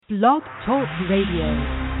Blog Talk Radio.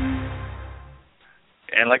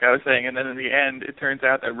 And like I was saying, and then in the end, it turns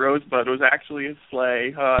out that Rosebud was actually a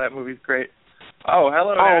sleigh. Oh, that movie's great. Oh,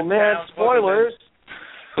 hello. Oh, man, spoilers.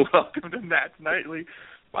 Welcome to Nats Nightly,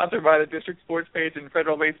 sponsored by the District Sports page and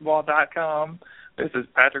federalbaseball.com. This is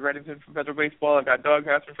Patrick Reddington from Federal Baseball. I've got Doug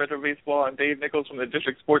House from Federal Baseball and Dave Nichols from the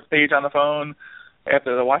District Sports page on the phone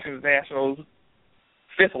after the Washington Nationals'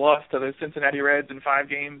 fifth loss to the Cincinnati Reds in 5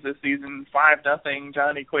 games this season, 5-0.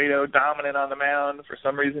 Johnny Cueto dominant on the mound. For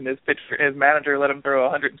some reason, his manager let him throw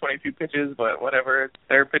 122 pitches, but whatever, it's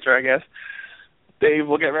their pitcher, I guess. Dave,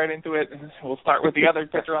 we'll get right into it. We'll start with the other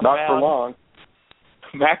pitcher on the mound. Not for long.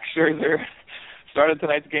 Max Scherzer started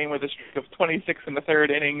tonight's game with a streak of 26 in the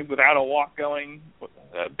third innings without a walk going.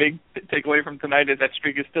 A big takeaway from tonight is that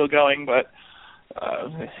streak is still going, but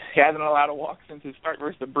he hasn't allowed a walk since his start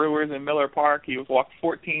versus the Brewers in Miller Park. He was walked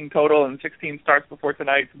 14 total in 16 starts before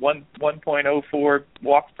tonight, 1.04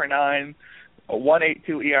 walks per 9, a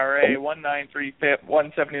 1.82 ERA, 1.93 FIP,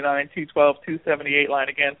 179, 212, 278 line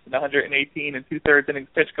against, and 118 and 2/3 innings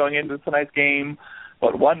pitched going into tonight's game.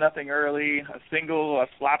 But 1-0 early, a single, a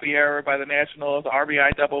sloppy error by the Nationals,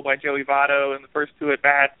 RBI double by Joey Votto in the first 2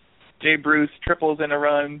 at-bats. Jay Bruce triples in a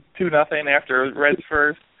run, 2-0 after Reds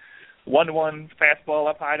first. 1-1 fastball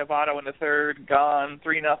up high to Votto in the third, gone,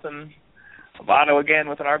 3-0. Votto again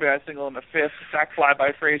with an RBI single in the fifth, sac fly by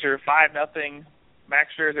Frazier, 5-0. Max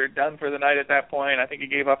Scherzer done for the night at that point. I think he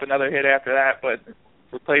gave up another hit after that, but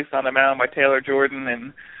replaced on the mound by Taylor Jordan,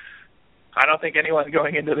 and I don't think anyone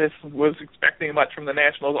going into this was expecting much from the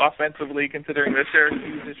Nationals offensively, considering the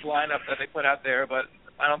Syracuse lineup that they put out there, but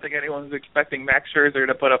I don't think anyone was expecting Max Scherzer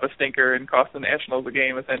to put up a stinker and cost the Nationals the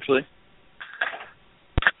game, essentially.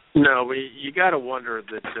 No, you got to wonder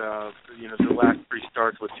that the last 3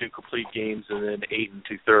 starts with 2 complete games and then 8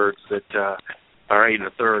 2/3 or 8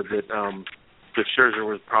 1/3 that Scherzer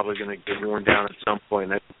was probably going to get worn down at some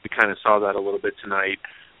point. We kind of saw that a little bit tonight.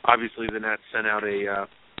 Obviously, the Nats sent out a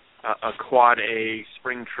quad A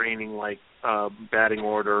spring training like batting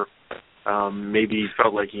order. Maybe he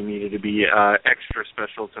felt like he needed to be extra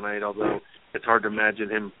special tonight, although it's hard to imagine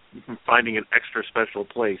him finding an extra special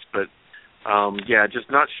place, but. Just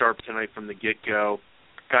not sharp tonight from the get-go.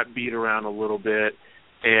 Got beat around a little bit.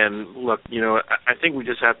 And, look, I think we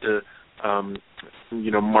just have to,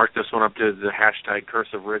 mark this one up to the hashtag curse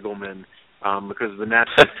of Riggleman because the Nats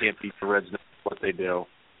can't beat the Reds no matter what they do.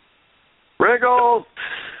 Wriggles!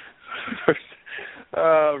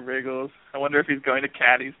 Oh, Wriggles. I wonder if he's going to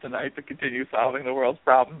Caddies tonight to continue solving the world's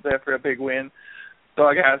problems after a big win.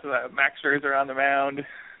 Dog has Max Scherzer on the mound.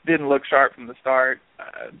 Didn't look sharp from the start.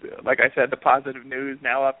 Like I said, the positive news,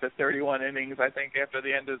 now up to 31 innings, I think, after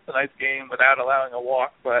the end of tonight's game without allowing a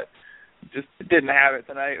walk, but just didn't have it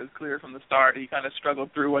tonight. It was clear from the start. He kind of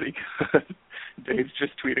struggled through what he could. Dave's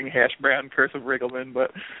just tweeting hash brown curse of Riggleman, but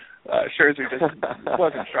Scherzer just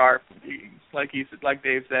wasn't sharp. Like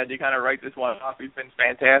Dave said, you kind of write this one off. He's been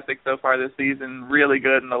fantastic so far this season, really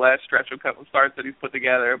good in the last stretch of a couple starts that he's put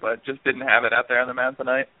together, but just didn't have it out there on the mound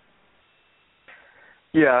tonight.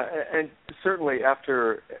 Yeah, and certainly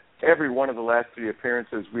after every one of the last 3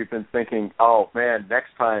 appearances, we've been thinking, oh, man,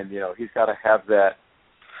 next time, he's got to have that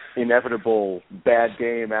inevitable bad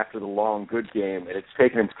game after the long good game, and it's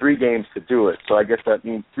taken him 3 games to do it. So I guess that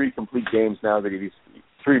means 3 complete games now that he's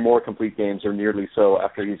 3 more complete games or nearly so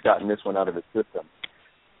after he's gotten this one out of his system.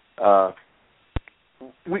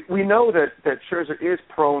 We know that Scherzer is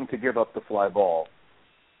prone to give up the fly ball,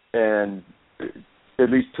 and at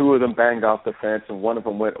least 2 of them banged off the fence, and 1 of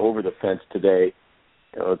them went over the fence today.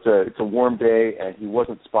 It's a warm day, and he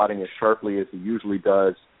wasn't spotting as sharply as he usually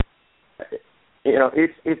does.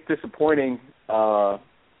 It's disappointing, but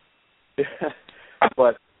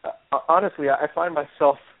honestly, I find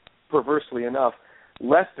myself, perversely enough,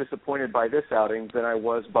 less disappointed by this outing than I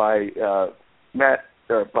was by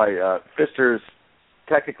Fister's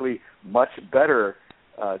technically much better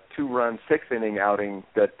 2-run 6-inning outing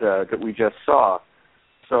that we just saw.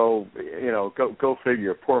 So, go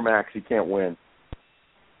figure. Poor Max, he can't win.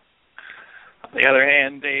 On the other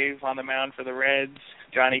hand, Dave, on the mound for the Reds,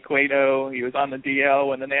 Johnny Cueto, he was on the DL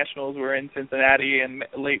when the Nationals were in Cincinnati in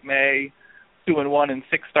late May, 2-1 in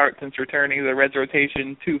 6 starts since returning to the Reds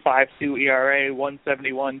rotation, 2.52 ERA,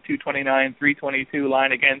 171, 229, 322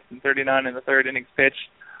 line against, and 39 in the third innings pitched.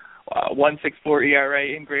 1.64 ERA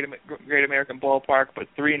in Great American Ballpark, but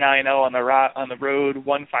 3.90 on the road,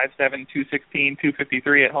 1.57, 2.16,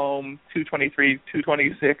 2.53 at home, 2.23,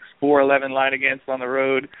 2.26, 4.11 line against on the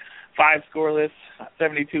road, 5 scoreless,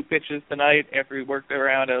 72 pitches tonight after he worked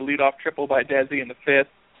around a leadoff triple by Desi in the fifth.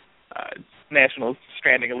 Nationals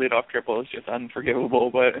stranding a leadoff triple is just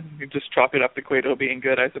unforgivable, but you just chalk it up to Cueto being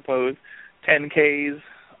good, I suppose. 10 Ks,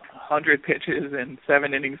 100 pitches, and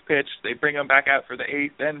 7 innings pitched. They bring him back out for the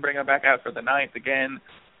 8th, then bring him back out for the 9th again.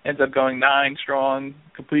 Ends up going 9 strong,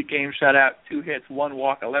 complete game shutout, 2 hits, 1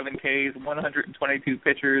 walk, 11 Ks, 122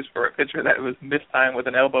 pitchers for a pitcher that was mistimed with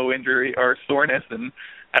an elbow injury or soreness and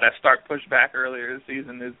had a start pushed back earlier this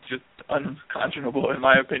season is just unconscionable in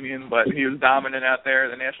my opinion, but he was dominant out there.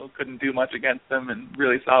 The Nationals couldn't do much against him, and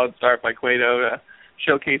really solid start by Cueto to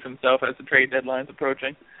showcase himself as the trade deadline's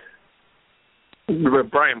approaching.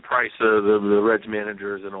 Brian Price, the Reds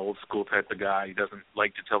manager, is an old school type of guy. He doesn't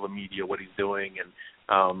like to tell the media what he's doing, and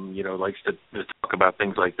likes to talk about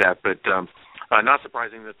things like that. But not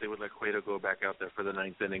surprising that they would let Cueto go back out there for the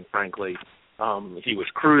 9th inning. Frankly, he was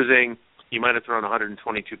cruising. He might have thrown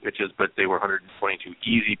 122 pitches, but they were 122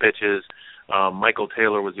 easy pitches. Michael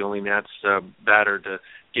Taylor was the only Nats batter to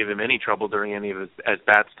give him any trouble during any of his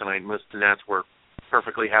at-bats tonight. Most of the Nats were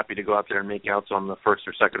perfectly happy to go out there and make outs on the first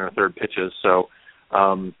or second or third pitches. So,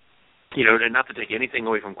 and not to take anything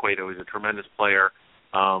away from Cueto, he's a tremendous player.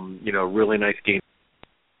 Really nice game.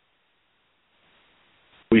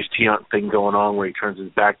 Luis Tiant thing going on where he turns his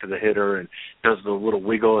back to the hitter and does the little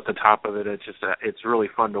wiggle at the top of it. It's just it's really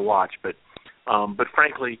fun to watch. But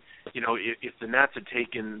frankly, if the Nats had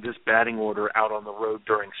taken this batting order out on the road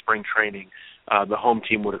during spring training, the home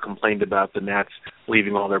team would have complained about the Nats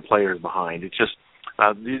leaving all their players behind. It's just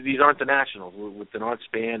these aren't the Nationals with Denard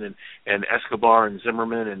Span and Escobar and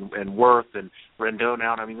Zimmerman and Worth and Rendon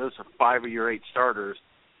out. I mean, those are 5 of your 8 starters.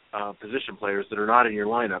 Position players that are not in your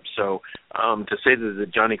lineup. So to say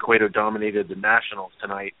that Johnny Cueto dominated the Nationals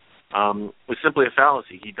tonight was simply a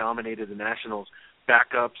fallacy. He dominated the Nationals'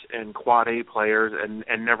 backups and quad A players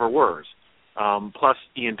and never were. Plus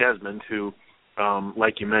Ian Desmond, who,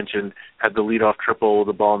 like you mentioned, had the leadoff triple with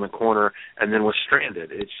the ball in the corner and then was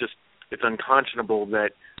stranded. It's unconscionable that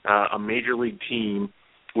a major league team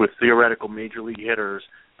with theoretical major league hitters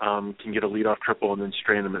can get a leadoff triple and then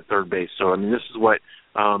strand them at third base. So I mean, this is what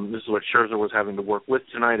Scherzer was having to work with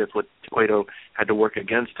tonight. It's what Cueto had to work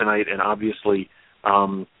against tonight, and obviously,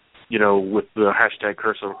 with the hashtag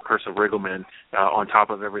curse of Riggleman on top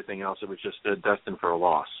of everything else, it was just destined for a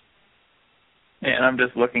loss. And I'm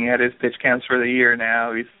just looking at his pitch counts for the year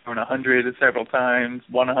now. He's thrown 100 several times,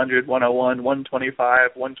 100, 101, 125,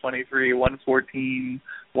 123, 114,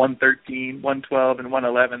 113, 112, and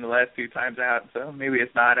 111 the last 2 times out. So maybe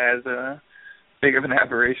it's not as big of an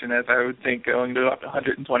aberration as I would think going to up to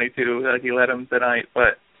 122 like he led him tonight.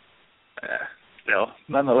 But still,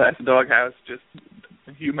 nonetheless, Doghouse, just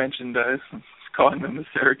you mentioned calling them the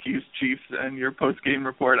Syracuse Chiefs in your post-game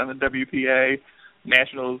report on the WPA.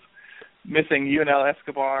 Nationals missing UNL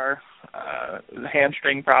Escobar,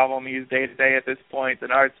 hamstring problem. He's day-to-day at this point.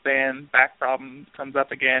 Denard Span, back problem comes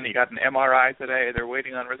up again. He got an MRI today. They're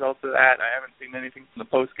waiting on results of that. I haven't seen anything from the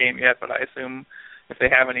post-game yet, but I assume if they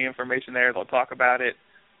have any information there, they'll talk about it.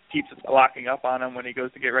 Keeps locking up on him when he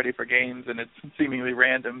goes to get ready for games, and it's seemingly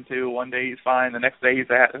random, too. One day he's fine. The next day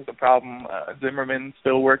he's at the problem. Zimmerman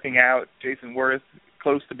still working out. Jason Worth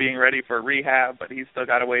close to being ready for rehab, but he's still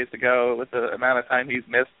got a ways to go with the amount of time he's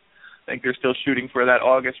missed. I think they're still shooting for that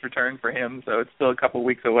August return for him, so it's still a couple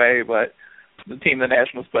weeks away. But the team the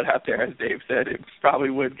Nationals put out there, as Dave said, it probably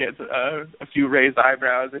would get a few raised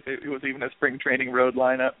eyebrows if it was even a spring training road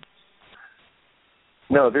lineup.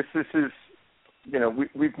 No, this is,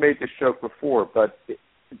 we've made this joke before, but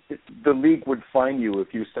the league would fine you if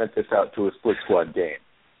you sent this out to a split squad game.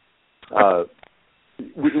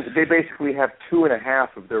 They basically have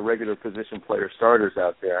 2.5 of their regular position player starters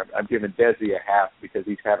out there. I'm giving Desi a half because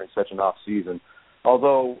he's having such an off season.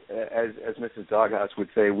 Although, as Mrs. Doghouse would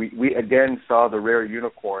say, we again saw the rare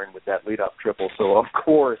unicorn with that leadoff triple. So of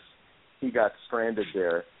course he got stranded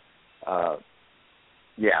there.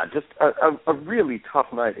 Just a really tough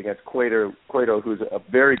night against Cueto, who's a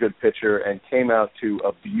very good pitcher and came out to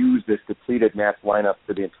abuse this depleted Nats lineup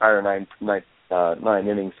for the entire nine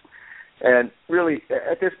innings. And really,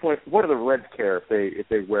 at this point, what do the Reds care if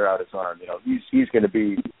they wear out his arm? He's going to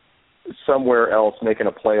be somewhere else making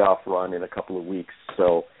a playoff run in a couple of weeks.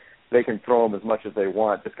 So they can throw him as much as they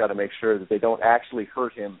want. Just got to make sure that they don't actually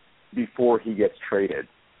hurt him before he gets traded.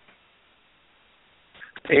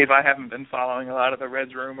 Dave, I haven't been following a lot of the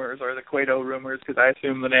Reds rumors or the Cueto rumors because I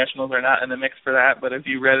assume the Nationals are not in the mix for that. But have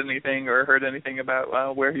you read anything or heard anything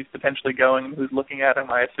about where he's potentially going and who's looking at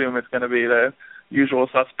him? I assume it's going to be the usual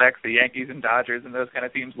suspects, the Yankees and Dodgers and those kind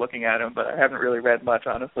of teams looking at him, but I haven't really read much,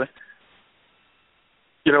 honestly.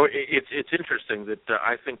 It's interesting that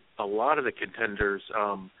I think a lot of the contenders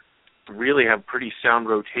really have pretty sound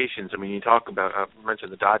rotations. I mean, you talk about, I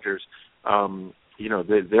mentioned the Dodgers.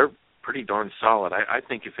 they're pretty darn solid. I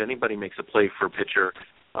think if anybody makes a play for a pitcher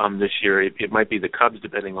this year, it might be the Cubs,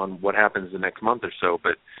 depending on what happens the next month or so.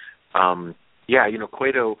 But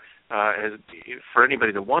Cueto, for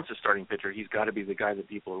anybody that wants a starting pitcher, he's got to be the guy that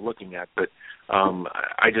people are looking at. But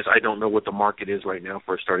I don't know what the market is right now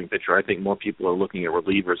for a starting pitcher. I think more people are looking at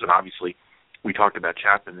relievers, and obviously we talked about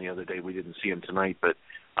Chapman the other day. We didn't see him tonight, but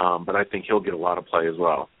I think he'll get a lot of play as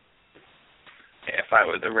well. If I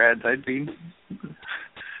were the Reds, I'd be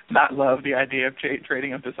not love the idea of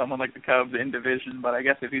trading him to someone like the Cubs in division, but I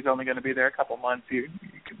guess if he's only going to be there a couple months, you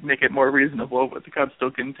could make it more reasonable. But the Cubs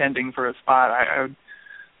still contending for a spot, I would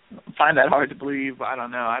find that hard to believe. I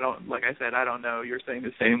don't know. I don't know. You're saying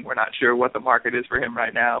the same. We're not sure what the market is for him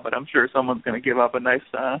right now, but I'm sure someone's going to give up a nice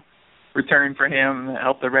return for him,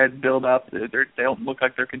 help the Reds build up. They don't look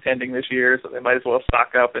like they're contending this year, so they might as well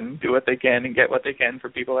stock up and do what they can and get what they can for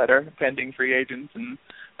people that are pending free agents. And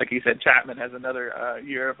like you said, Chapman has another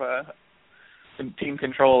year of some team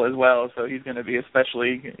control as well, so he's going to be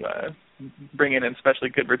especially bringing in especially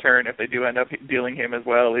good return if they do end up dealing him as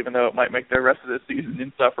well, even though it might make the rest of the season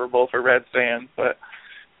insufferable for Reds fans. But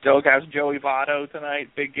Joey Votto tonight,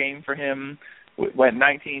 big game for him. Went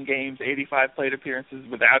 19 games, 85 plate appearances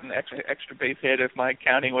without an extra base hit, if my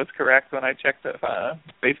counting was correct when I checked the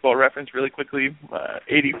Baseball Reference really quickly.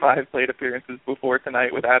 85 plate appearances before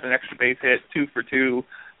tonight without an extra base hit, 2 for 2,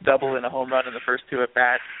 double and a home run in the first 2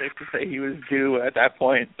 at-bats. Safe to say he was due at that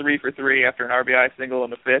point, 3 for 3 after an RBI single in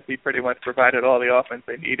the 5th. He pretty much provided all the offense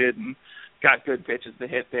they needed and got good pitches to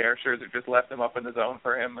hit there. Scherzer just left him up in the zone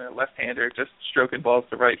for him. A left-hander just stroking balls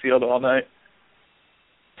to right field all night.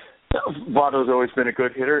 Votto's always been a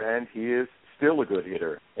good hitter, and he is still a good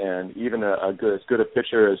hitter. And even as good a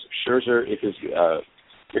pitcher as Scherzer, if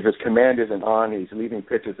his command isn't on, he's leaving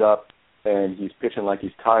pitches up, and he's pitching like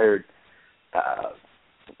he's tired.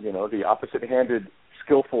 The opposite-handed,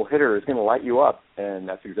 skillful hitter is going to light you up, and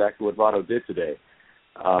that's exactly what Votto did today.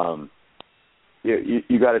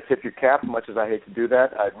 You got to tip your cap. Much as I hate to do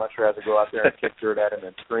that, I'd much rather go out there and kick dirt at him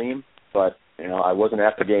and scream. But I wasn't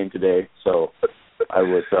at the game today, so I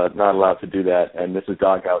was not allowed to do that, and Mrs.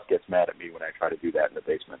 Doghouse gets mad at me when I try to do that in the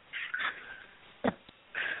basement.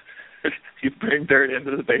 You bring dirt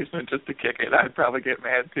into the basement just to kick it, I'd probably get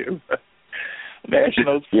mad too.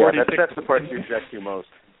 Nationals 46. Yeah, that's the part you object to most.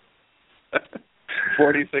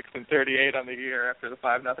 46-38 on the year after the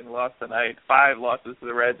 5-0 loss tonight. 5 losses to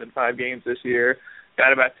the Reds in 5 games this year.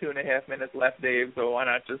 Got about 2.5 minutes left, Dave, so why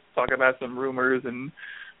not just talk about some rumors and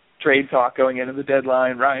trade talk going into the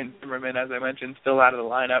deadline. Ryan Zimmerman, as I mentioned, still out of the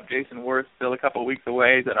lineup. Jason Worth still a couple of weeks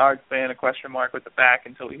away. He's an Ards fan, a question mark with the back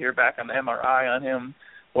until we hear back on the MRI on him.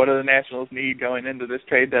 What do the Nationals need going into this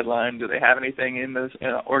trade deadline? Do they have anything in this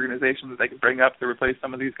organization that they can bring up to replace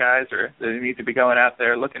some of these guys, or do they need to be going out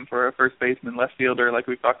there looking for a first baseman, left fielder like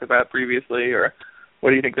we've talked about previously, or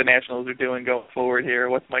what do you think the Nationals are doing going forward here?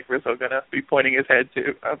 What's Mike Rizzo going to be pointing his head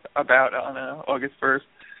to about on August 1st?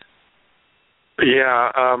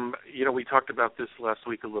 Yeah, we talked about this last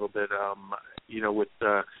week a little bit.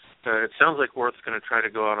 It sounds like Worth's going to try to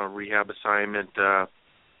go out on a rehab assignment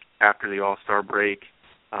after the All-Star break.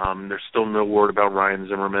 There's still no word about Ryan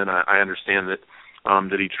Zimmerman. I understand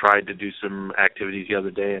that he tried to do some activities the other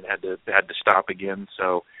day and had to stop again.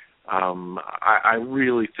 So I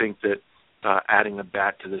really think that adding a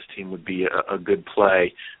bat to this team would be a good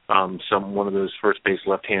play. One of those first base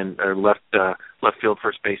left field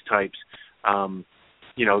first base types.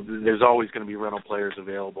 There's always going to be rental players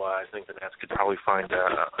available. I think the Nats could probably find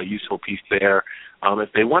a useful piece there. If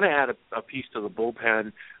they want to add a piece to the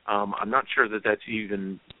bullpen, I'm not sure that that's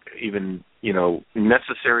even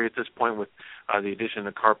necessary at this point with the addition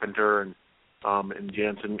of Carpenter and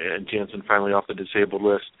Jansen finally off the disabled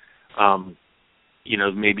list.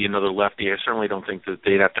 Maybe another lefty. I certainly don't think that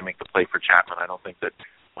they'd have to make the play for Chapman. I don't think that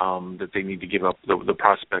they need to give up the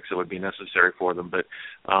prospects that would be necessary for them. But,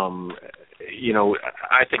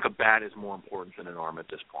 I think a bat is more important than an arm at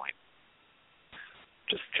this point.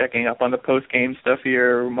 Just checking up on the post-game stuff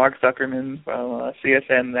here. Mark Zuckerman,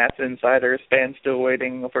 CSN, That's Insider, Span still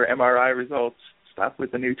waiting for MRI results. Stop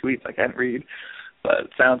with the new tweets, I can't read. But it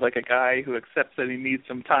sounds like a guy who accepts that he needs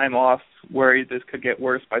some time off, worried this could get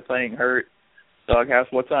worse by playing hurt. Doghouse,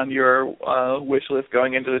 what's on your wish list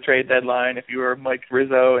going into the trade deadline? If you were Mike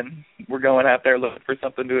Rizzo and we're going out there looking for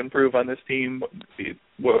something to improve on this team,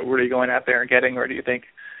 what are you going out there and getting, or do you think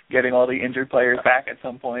getting all the injured players back at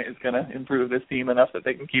some point is going to improve this team enough that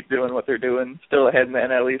they can keep doing what they're doing, still ahead in the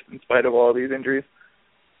NL East in spite of all these injuries?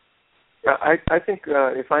 I think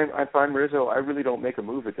if I'm Rizzo, I really don't make a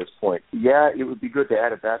move at this point. Yeah, it would be good to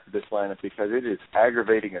add a bat to this lineup because it is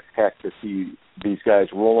aggravating as heck to see these guys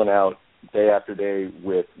rolling out day after day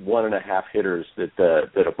with 1.5 hitters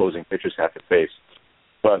that opposing pitchers have to face.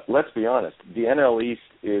 But let's be honest, the NL East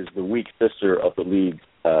is the weak sister of the league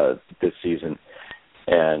this season,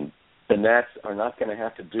 and the Nats are not going to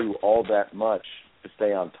have to do all that much to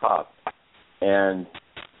stay on top. And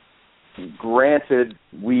granted,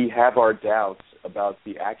 we have our doubts about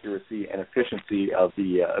the accuracy and efficiency of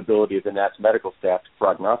the ability of the Nats medical staff to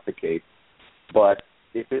prognosticate, but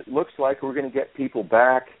if it looks like we're going to get people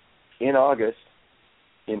back in August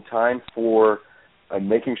in time for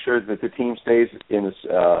making sure that the team stays in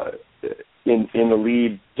the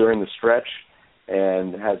lead during the stretch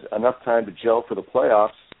and has enough time to gel for the playoffs,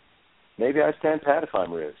 maybe I stand pat if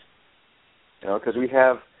I'm Riz. Because we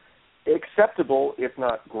have acceptable, if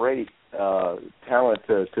not great, talent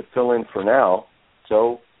to fill in for now.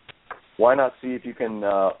 So why not see if you can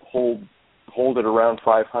hold it around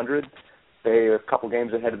 500, stay a couple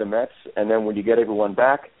games ahead of the Mets, and then when you get everyone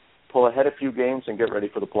back, pull ahead a few games and get ready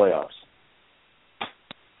for the playoffs.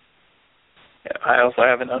 I also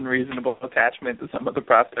have an unreasonable attachment to some of the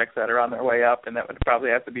prospects that are on their way up, and that would probably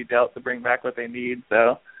have to be dealt to bring back what they need.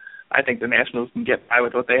 So I think the Nationals can get by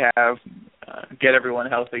with what they have, get everyone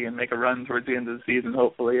healthy, and make a run towards the end of the season,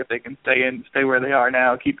 hopefully, if they can stay where they are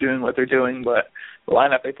now, keep doing what they're doing. But the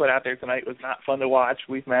lineup they put out there tonight was not fun to watch.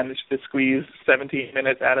 We've managed to squeeze 17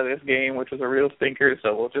 minutes out of this game, which was a real stinker,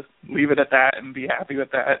 so we'll just leave it at that and be happy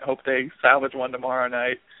with that. Hope they salvage one tomorrow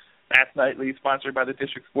night. Nats Nightly, sponsored by the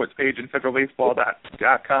District Sports page and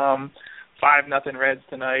federalbaseball.com. 5-0 Reds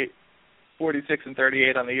tonight.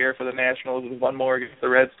 46-38 on the year for the Nationals with one more against the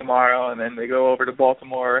Reds tomorrow, and then they go over to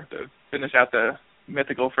Baltimore to finish out the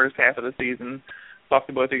mythical first half of the season. Talk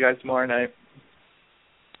to both of you guys tomorrow night.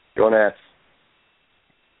 Go Nats.